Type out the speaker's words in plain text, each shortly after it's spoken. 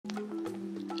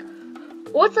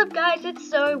What's up guys, it's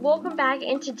Zoe, welcome back,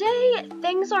 and today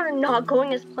things are not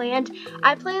going as planned.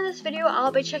 I planned this video,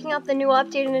 I'll be checking out the new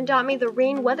update in Adopt Me, the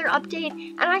rain weather update,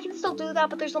 and I can still do that,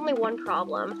 but there's only one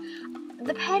problem.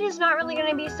 The pet is not really going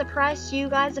to be a surprise to you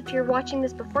guys if you're watching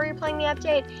this before you're playing the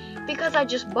update, because I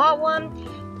just bought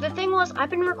one. The thing was, I've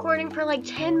been recording for like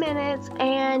 10 minutes,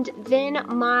 and then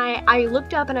I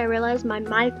looked up and I realized my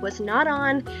mic was not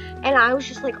on, and I was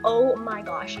just like, oh my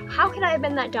gosh, how could I have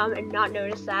been that dumb and not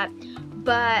notice that?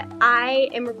 But I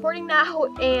am recording now,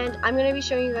 and I'm going to be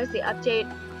showing you guys the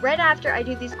update right after I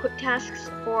do these quick tasks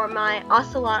for my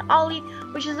Ocelot Ollie,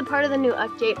 which is a part of the new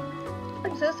update.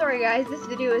 I'm so sorry guys, this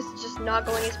video is just not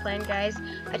going as planned, guys.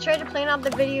 I tried to plan out the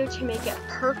video to make it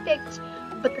perfect,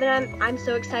 but then I'm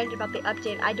so excited about the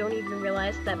update I don't even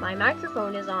realize that my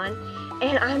microphone is on,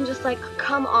 and I'm just like,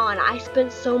 come on, I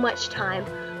spent so much time.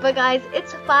 But guys,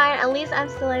 it's fine, at least I'm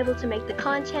still able to make the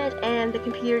content and the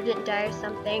computer didn't die or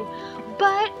something.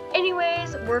 But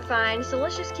anyways, we're fine, so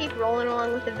let's just keep rolling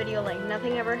along with the video like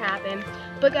nothing ever happened.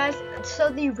 But guys, so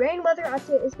the rain weather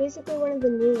update is basically one of the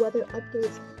new weather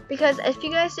updates, because if you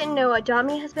guys didn't know, Adopt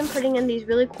Me has been putting in these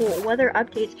really cool weather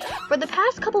updates for the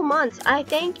past couple months. I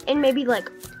think in maybe like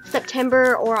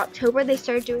September or October they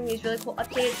started doing these really cool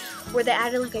updates where they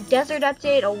added like a desert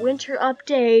update, a winter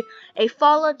update, a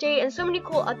fall update, and so many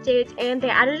cool updates. And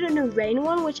they added a new rain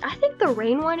one, which I think the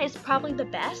rain one is probably the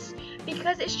best,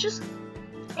 because it's just,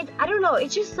 I don't know,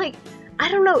 it's just like, I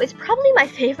don't know, it's probably my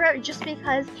favorite just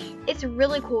because it's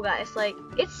really cool, guys. Like,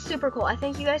 it's super cool. I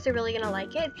think you guys are really gonna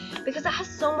like it because it has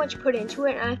so much put into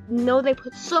it, and I know they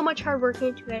put so much hard work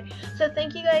into it. So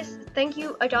thank you guys, thank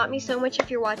you Adopt Me so much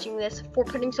if you're watching this, for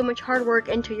putting so much hard work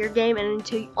into your game and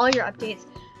into all your updates,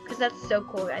 because that's so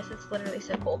cool, guys. It's literally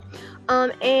so cool.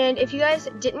 And if you guys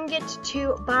didn't get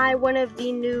to buy one of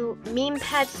the new meme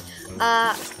pets,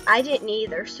 I didn't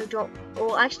either, so don't,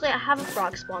 well, actually I have a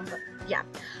frog spawn, but yeah.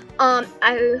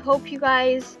 I hope you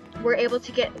guys were able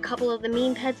to get a couple of the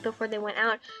meme pets before they went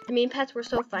out. The meme pets were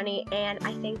so funny, and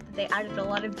I think that they added a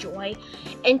lot of joy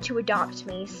into Adopt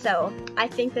Me, so I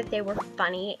think that they were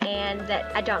funny, and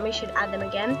that Adopt Me should add them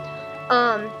again.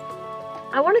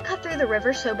 I want to cut through the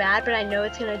river so bad, but I know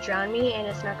it's going to drown me, and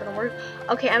it's not going to work.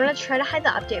 Okay, I'm going to try to hide the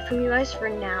update from you guys for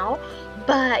now.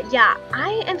 But yeah,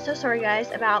 I am so sorry guys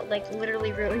about like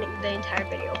literally ruining the entire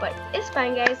video, but it's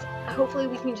fine guys. Hopefully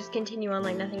we can just continue on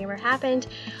like nothing ever happened.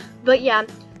 But yeah,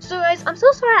 so guys, I'm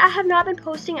so sorry I have not been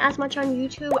posting as much on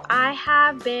YouTube. I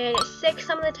have been sick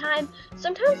some of the time.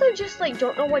 Sometimes I just like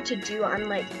don't know what to do. I'm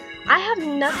like, I have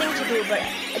nothing to do, but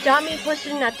Adopt Me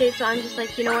posted an update, so I'm just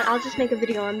like, you know what, I'll just make a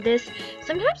video on this.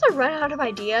 Sometimes I run out of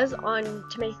ideas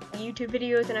to make YouTube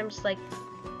videos, and I'm just like,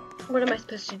 what am I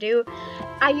supposed to do?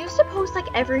 I used to post like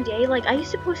every day. Like, I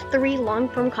used to post 3 long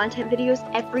form content videos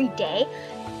every day,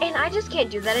 and I just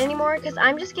can't do that anymore because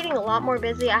I'm just getting a lot more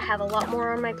busy. I have a lot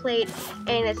more on my plate,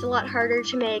 and it's a lot harder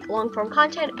to make long form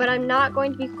content. But I'm not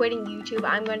going to be quitting YouTube.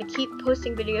 I'm going to keep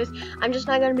posting videos. I'm just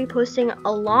not going to be posting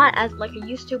a lot as like I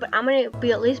used to, but I'm going to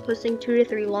be at least posting 2 to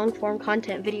 3 long form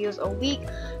content videos a week,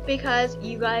 because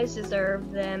you guys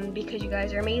deserve them, because you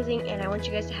guys are amazing, and I want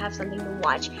you guys to have something to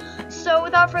watch. So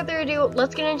without further ado,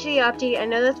 let's get into the update. I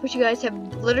know that's what you guys have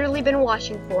literally been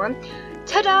watching for.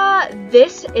 Ta-da!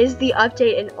 This is the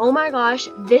update, and oh my gosh,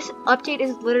 this update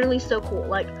is literally so cool.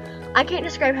 Like, I can't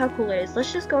describe how cool it is.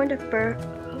 Let's just go into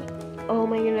oh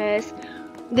my goodness.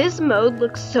 This mode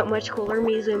looks so much cooler,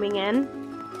 me zooming in.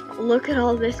 Look at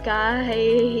all this,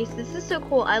 guys. This is so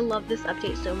cool. I love this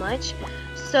update so much.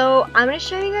 So I'm going to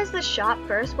show you guys the shop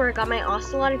first, where I got my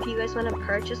Ocelot if you guys want to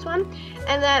purchase one.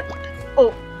 And that,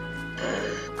 oh,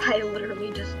 I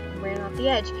literally just ran off the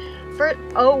edge.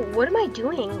 Oh, what am I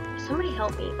doing? Somebody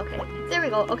help me. Okay, there we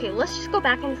go. Okay, let's just go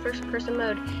back into first person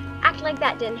mode. Act like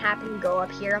that didn't happen. Go up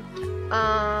here.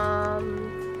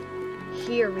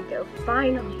 Here we go.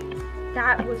 Finally.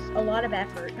 That was a lot of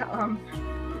effort.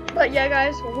 But yeah,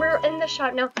 guys, we're in the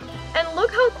shop now. And look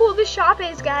how cool the shop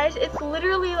is, guys. It's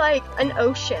literally like an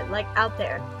ocean, like out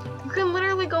there. You can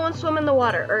literally go and swim in the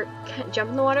water, or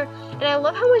jump in the water. And I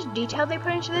love how much detail they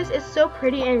put into this. It's so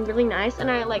pretty and really nice.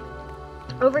 And I like,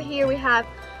 over here we have,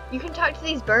 you can talk to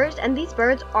these birds, and these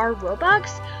birds are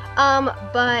Robux.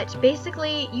 But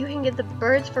basically you can get the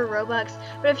birds for Robux.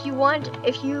 But if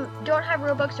you don't have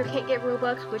Robux or can't get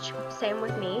Robux, which same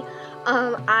with me,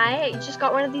 I just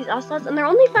got one of these Ocelots, and they're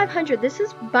only 500. This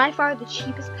is by far the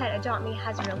cheapest pet Adopt Me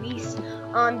has released,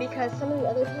 because some of the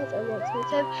other pets are more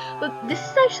expensive, but this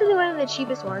is actually one of the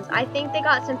cheapest ones. I think they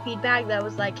got some feedback that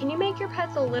was like, can you make your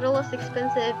pets a little less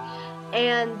expensive?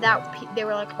 And that they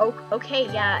were like, oh, okay,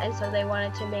 yeah. And so they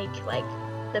wanted to make like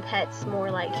the pets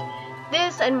more like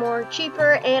this and more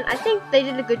cheaper, and I think they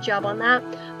did a good job on that.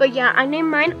 But yeah, I named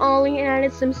mine Ollie and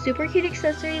added some super cute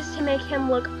accessories to make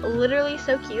him look literally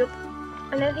so cute.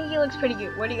 And I think he looks pretty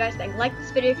cute. What do you guys think? Like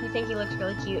this video if you think he looks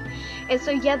really cute. And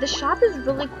so yeah, the shop is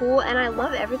really cool, and I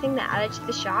love everything that added to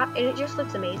the shop, and it just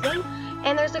looks amazing.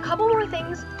 And there's a couple more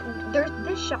things. There's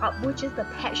this shop, which is the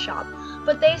pet shop,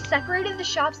 but they separated the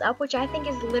shops up, which I think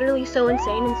is literally so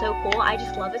insane and so cool. I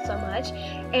just love it so much.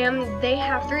 And they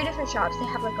have 3 different shops. They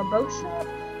have like a boat shop,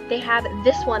 they have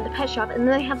this one, the pet shop, and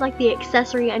then they have like the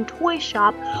accessory and toy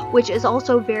shop, which is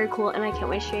also very cool, and I can't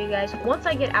wait to show you guys once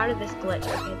I get out of this glitch.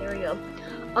 Okay, there we go.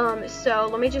 So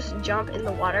let me just jump in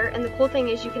the water, and the cool thing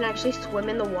is you can actually swim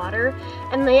in the water,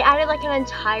 and they added like an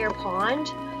entire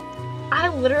pond. I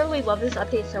literally love this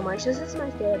update so much. This is my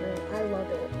favorite. I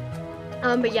love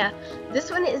it. But yeah,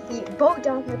 this one is the boat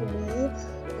dock, I believe.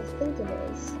 I think it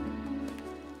is.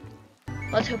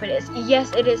 Let's hope it is.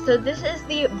 Yes, it is. So this is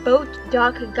the boat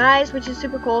dock, guys, which is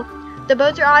super cool. The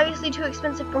boats are obviously too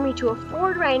expensive for me to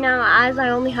afford right now, as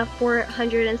I only have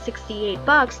 468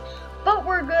 bucks. But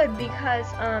we're good because,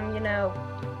 you know,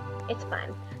 it's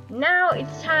fine. Now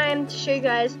it's time to show you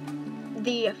guys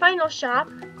the final shop,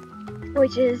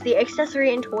 which is the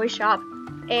accessory and toy shop.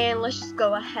 And let's just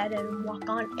go ahead and walk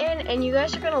on in, and you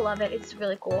guys are gonna love it. It's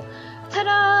really cool.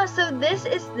 Ta-da! So this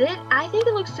is it. I think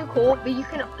it looks so cool, but you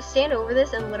can stand over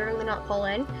this and literally not fall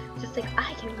in. Just like,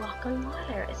 I can walk on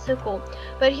water. It's so cool.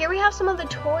 But here we have some of the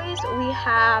toys. We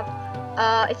have,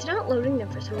 it's not loading them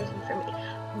for some reason for me.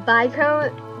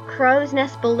 Bicone Crow's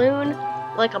Nest balloon,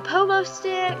 like a pogo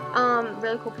stick,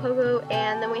 really cool pogo,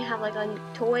 and then we have like a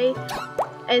toy,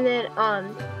 and then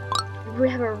we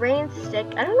have a rain stick.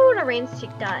 I don't know what a rain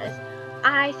stick does.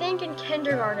 I think in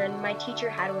kindergarten my teacher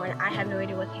had one. I have no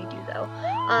idea what they do though.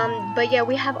 But yeah,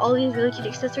 we have all these really cute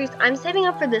accessories. I'm saving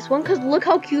up for this one because look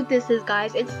how cute this is,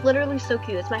 guys. It's literally so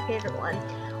cute. It's my favorite one.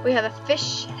 We have a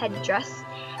fish headdress.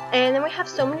 And then we have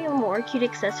so many more cute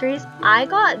accessories. I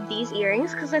got these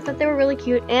earrings because I thought they were really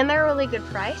cute and they're a really good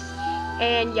price.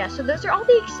 And yeah, so those are all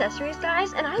the accessories,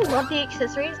 guys. And I love the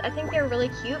accessories. I think they're really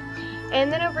cute.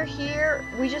 And then over here,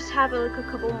 we just have like a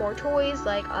couple more toys,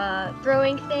 like a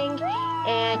throwing thing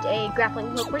and a grappling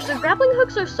hook. Which the grappling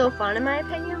hooks are so fun in my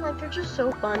opinion. Like they're just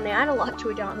so fun. They add a lot to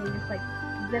Adopt Me, just like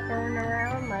zipping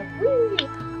around, like whee!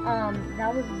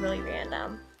 That was really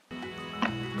random.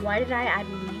 Why did I add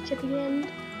me to the end?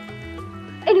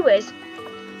 Anyways,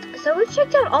 so we've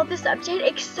checked out all this update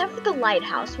except for the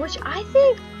lighthouse, which I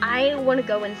think I want to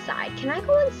go inside. Can I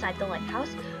go inside the lighthouse?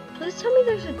 Please tell me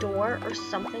there's a door or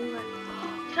something. Like,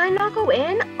 can I not go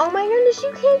in? Oh my goodness,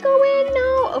 you can't go in?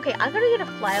 No. Okay, I gotta get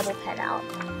a flyable pet out.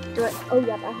 Do it. Oh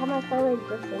yep, I have my flyable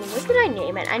existing. What did I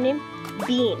name it? I named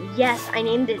Bean. Yes, I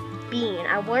named it Bean.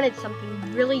 I wanted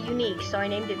something really unique, so I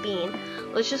named it Bean.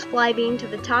 Let's just fly Bean to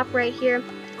the top right here.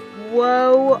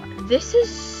 Whoa, this is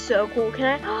so cool.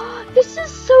 Can I? This is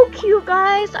so cute,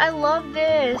 guys. I love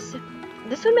this.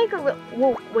 This would make a real.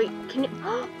 Whoa, wait. Can you?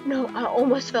 No, I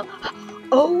almost fell.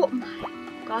 Oh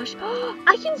my gosh.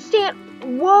 I can stand.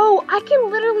 Whoa, I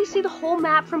can literally see the whole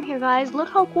map from here, guys. Look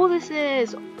how cool this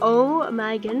is. Oh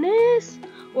my goodness.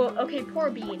 Well, okay,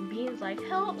 poor Bean. Bean's like,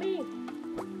 help me.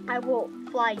 I will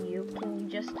fly you. Can you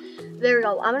just... There we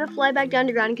go. I'm going to fly back down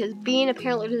to ground because Bean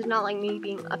apparently does not like me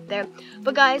being up there.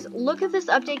 But guys, look at this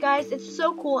update, guys. It's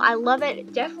so cool. I love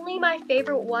it. Definitely my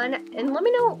favorite one. And let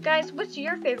me know, guys, what's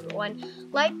your favorite one?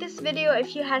 Like this video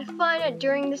if you had fun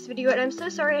during this video. And I'm so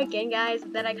sorry again, guys,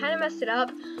 that I kind of messed it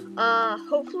up.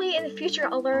 Hopefully in the future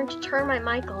I'll learn to turn my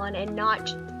mic on and not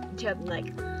to,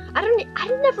 like... I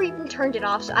never even turned it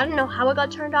off, so I don't know how it got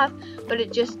turned off, but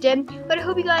it just did. But I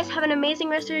hope you guys have an amazing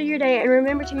rest of your day, and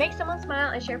remember to make someone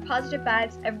smile and share positive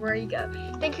vibes everywhere you go.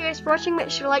 Thank you guys for watching. Make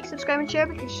sure to like, subscribe, and share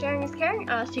because sharing is caring.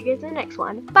 I'll see you guys in the next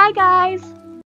one. Bye, guys!